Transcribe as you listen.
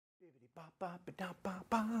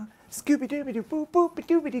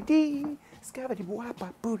Scooby-Dooby-Doo-boop-boop-a-doobity-dee.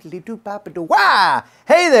 Scabba-dee-wah-ba-boodly-doo-bop-a-doo-wah!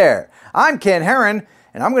 Hey there, I'm Ken Heron,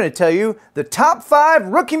 and I'm going to tell you the top 5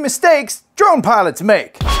 rookie mistakes drone pilots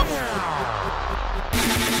make.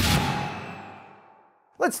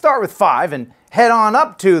 Let's start with 5 and head on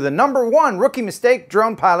up to the number 1 rookie mistake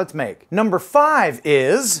drone pilots make. Number 5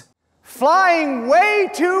 is flying way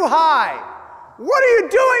too high. What are you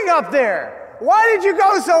doing up there? Why did you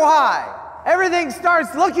go so high? Everything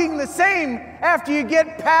starts looking the same after you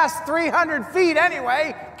get past 300 feet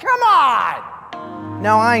anyway. Come on!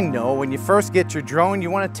 Now I know when you first get your drone,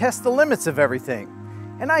 you want to test the limits of everything.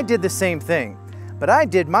 And I did the same thing. But I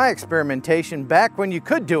did my experimentation back when you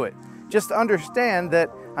could do it. Just understand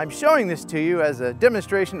that I'm showing this to you as a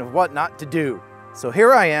demonstration of what not to do. So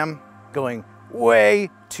here I am, going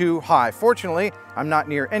way too high. Fortunately, I'm not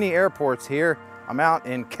near any airports here. I'm out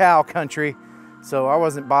in cow country, so I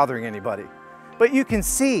wasn't bothering anybody. But you can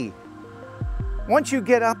see, once you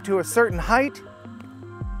get up to a certain height,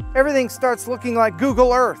 everything starts looking like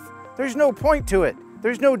Google Earth. There's no point to it.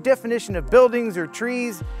 There's no definition of buildings or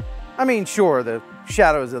trees. I mean, sure, the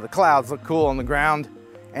shadows of the clouds look cool on the ground,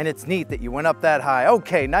 and it's neat that you went up that high.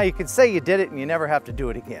 Okay, now you can say you did it and you never have to do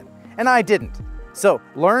it again. And I didn't. So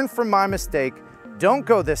learn from my mistake. Don't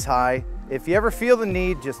go this high. If you ever feel the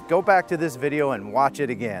need, just go back to this video and watch it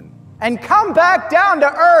again. And come back down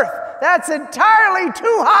to earth. That's entirely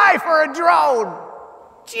too high for a drone.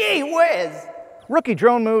 Gee whiz. Rookie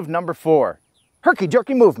drone move number 4.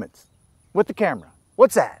 Herky-jerky movements with the camera.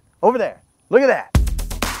 What's that? Over there. Look at that.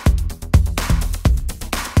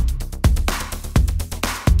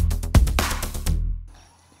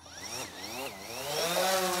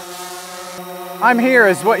 I'm here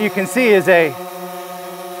as what you can see is a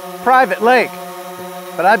private lake,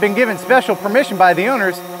 but I've been given special permission by the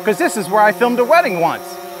owners because this is where I filmed a wedding once.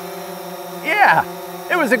 Yeah,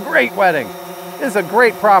 it was a great wedding. This is a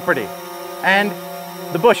great property, and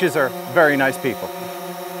the Bushes are very nice people.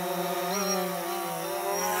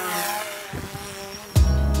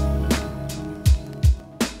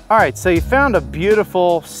 All right, so you found a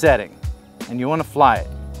beautiful setting and you want to fly it.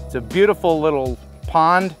 It's a beautiful little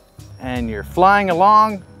pond and you're flying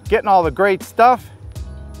along, getting all the great stuff.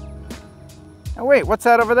 And wait, what's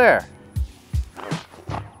that over there?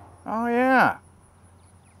 Oh yeah.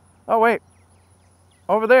 Oh wait,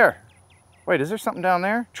 over there. Wait, is there something down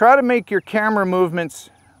there? Try to make your camera movements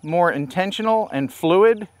more intentional and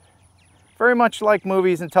fluid, very much like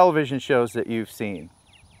movies and television shows that you've seen.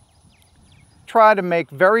 Try to make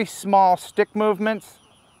very small stick movements.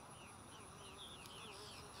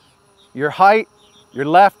 Your height, your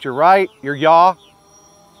left, your right, your yaw.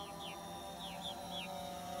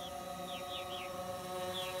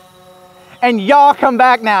 And yaw come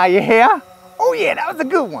back now, you hear? Oh yeah, that was a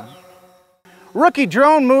good one. Rookie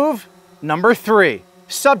drone move number 3,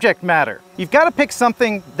 subject matter. You've got to pick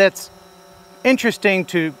something that's interesting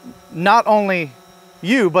to not only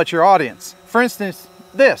you, but your audience. For instance,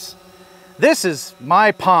 this. This is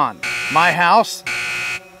my pond, my house,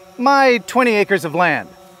 my 20 acres of land.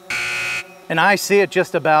 And I see it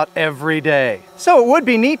just about every day. So it would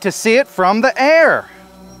be neat to see it from the air.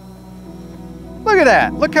 Look at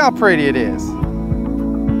that, look how pretty it is.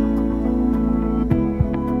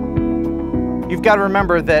 You've got to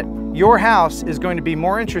remember that your house is going to be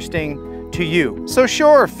more interesting to you. So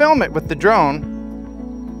sure, film it with the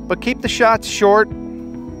drone, but keep the shots short.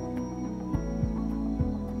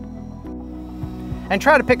 And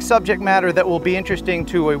try to pick subject matter that will be interesting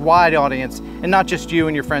to a wide audience and not just you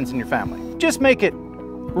and your friends and your family. Just make it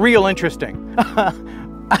real interesting.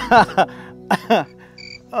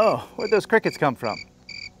 Oh, where'd those crickets come from?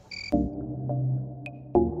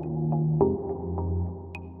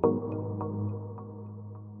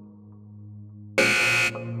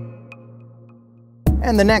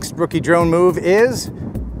 And the next rookie drone move is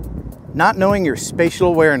not knowing your spatial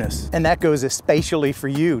awareness. And that goes especially for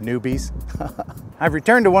you, newbies. I've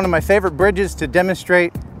returned to one of my favorite bridges to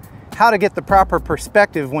demonstrate how to get the proper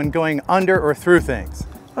perspective when going under or through things.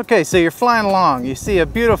 Okay, so you're flying along, you see a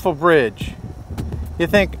beautiful bridge. You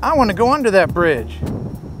think, I want to go under that bridge.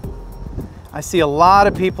 I see a lot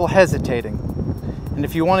of people hesitating. And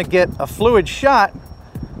if you want to get a fluid shot,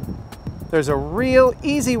 there's a real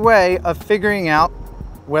easy way of figuring out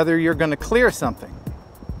whether you're going to clear something,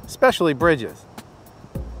 especially bridges.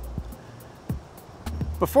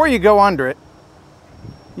 Before you go under it,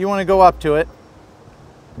 you want to go up to it,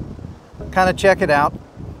 kind of check it out,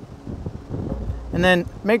 and then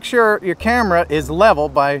make sure your camera is level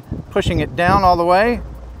by pushing it down all the way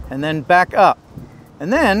and then back up.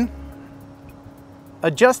 And then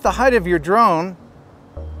adjust the height of your drone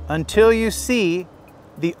until you see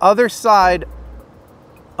the other side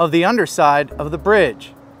of the underside of the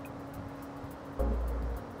bridge.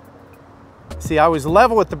 See, I was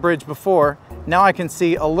level with the bridge before. Now I can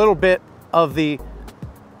see a little bit of the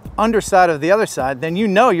underside of the other side. Then you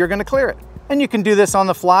know you're going to clear it. And you can do this on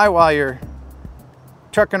the fly while you're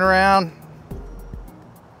trucking around.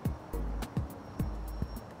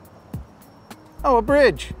 Oh, a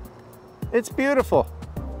bridge. It's beautiful.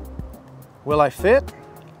 Will I fit?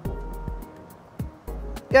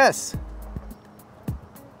 Yes.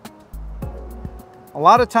 A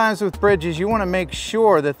lot of times with bridges, you want to make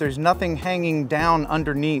sure that there's nothing hanging down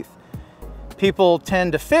underneath. People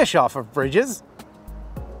tend to fish off of bridges,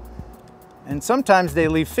 and sometimes they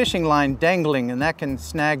leave fishing line dangling, and that can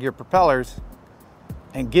snag your propellers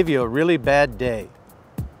and give you a really bad day.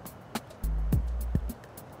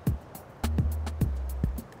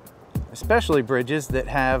 Especially bridges that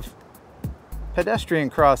have pedestrian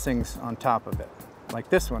crossings on top of it, like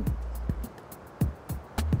this one.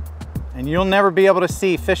 And you'll never be able to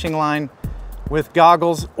see fishing line with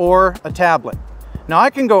goggles or a tablet. Now I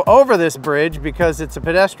can go over this bridge because it's a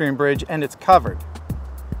pedestrian bridge and it's covered.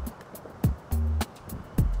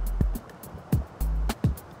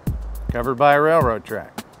 Covered by a railroad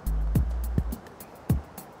track.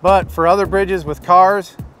 But for other bridges with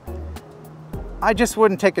cars, I just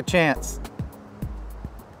wouldn't take a chance.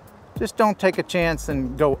 Just don't take a chance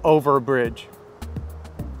and go over a bridge.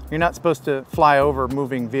 You're not supposed to fly over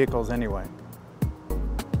moving vehicles anyway.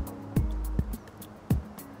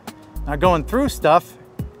 Now going through stuff,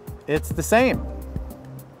 it's the same.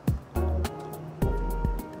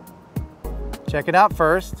 Check it out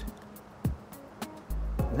first.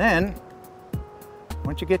 And then,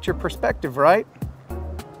 once you get your perspective right,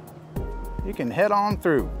 you can head on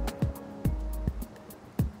through.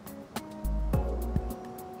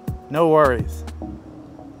 No worries.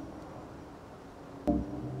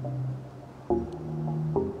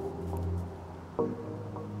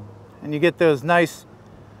 And you get those nice,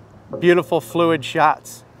 beautiful fluid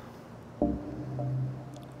shots.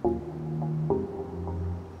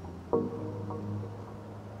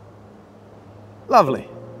 Lovely.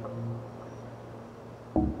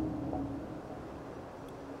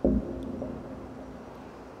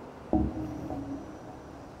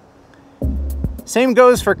 Same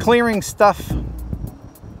goes for clearing stuff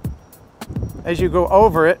as you go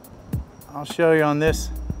over it. I'll show you on this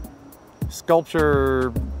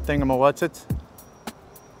sculpture thingamawhatsits.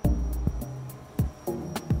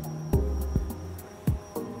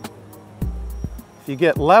 If you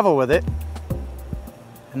get level with it,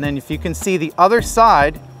 and then if you can see the other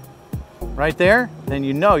side right there, then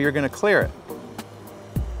you know you're going to clear it.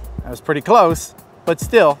 That was pretty close, but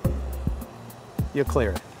still, you'll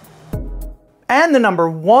clear it. And the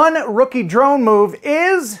 #1 rookie drone move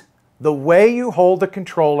is the way you hold the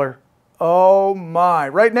controller. Oh my,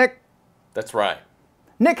 right Nick? That's right.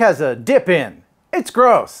 Nick has a dip in. It's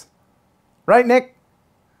gross. Right Nick?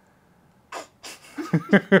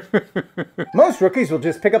 Most rookies will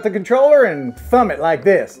just pick up the controller and thumb it like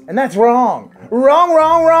this, and that's wrong. Wrong,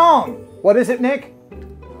 wrong, wrong. What is it, Nick?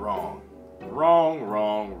 Wrong. Wrong,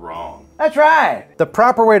 wrong, wrong. That's right. The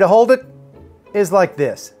proper way to hold it is like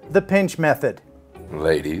this, the pinch method.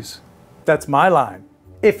 Ladies. That's my line.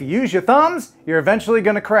 If you use your thumbs, you're eventually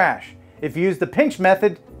gonna crash. If you use the pinch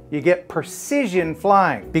method, you get precision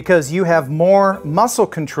flying because you have more muscle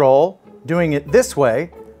control doing it this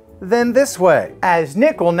way than this way, as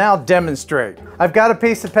Nick will now demonstrate. I've got a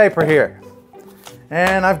piece of paper here,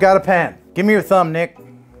 and I've got a pen. Give me your thumb, Nick.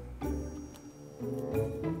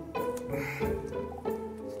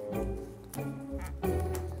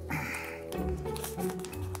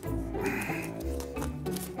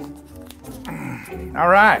 All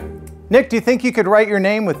right. Nick, do you think you could write your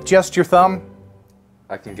name with just your thumb?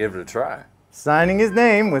 I can give it a try. Signing his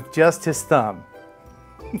name with just his thumb.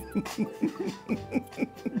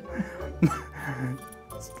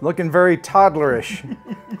 It's looking very toddlerish.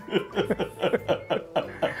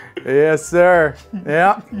 Yes, sir.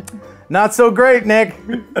 Yeah. Not so great, Nick.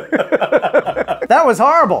 That was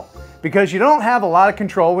horrible because you don't have a lot of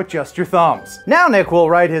control with just your thumbs. Now Nick will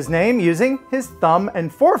write his name using his thumb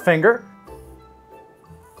and forefinger.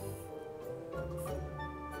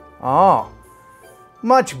 Oh,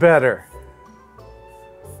 much better.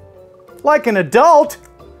 Like an adult,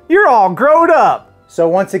 you're all grown up. So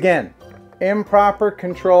once again, improper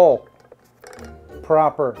control,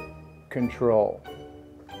 proper control.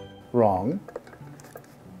 Wrong,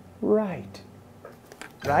 right.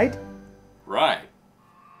 Right? Right.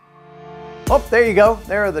 Oh, there you go.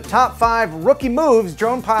 There are the top 5 rookie moves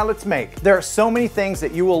drone pilots make. There are so many things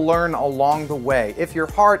that you will learn along the way. If your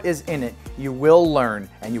heart is in it, you will learn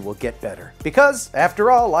and you will get better. Because,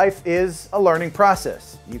 after all, life is a learning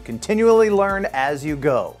process. You continually learn as you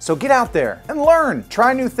go. So get out there and learn,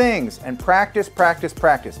 try new things, and practice, practice,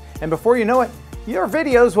 practice. And before you know it, your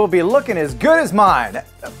videos will be looking as good as mine.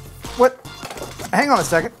 What? Hang on a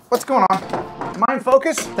second. What's going on? Am I in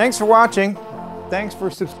focus? Thanks for watching. Thanks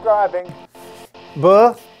for subscribing.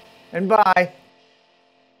 Buh and bye.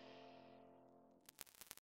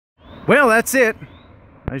 Well, that's it.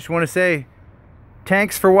 I just want to say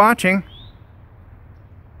thanks for watching.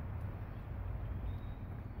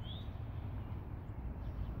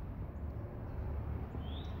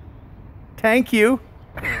 Thank you.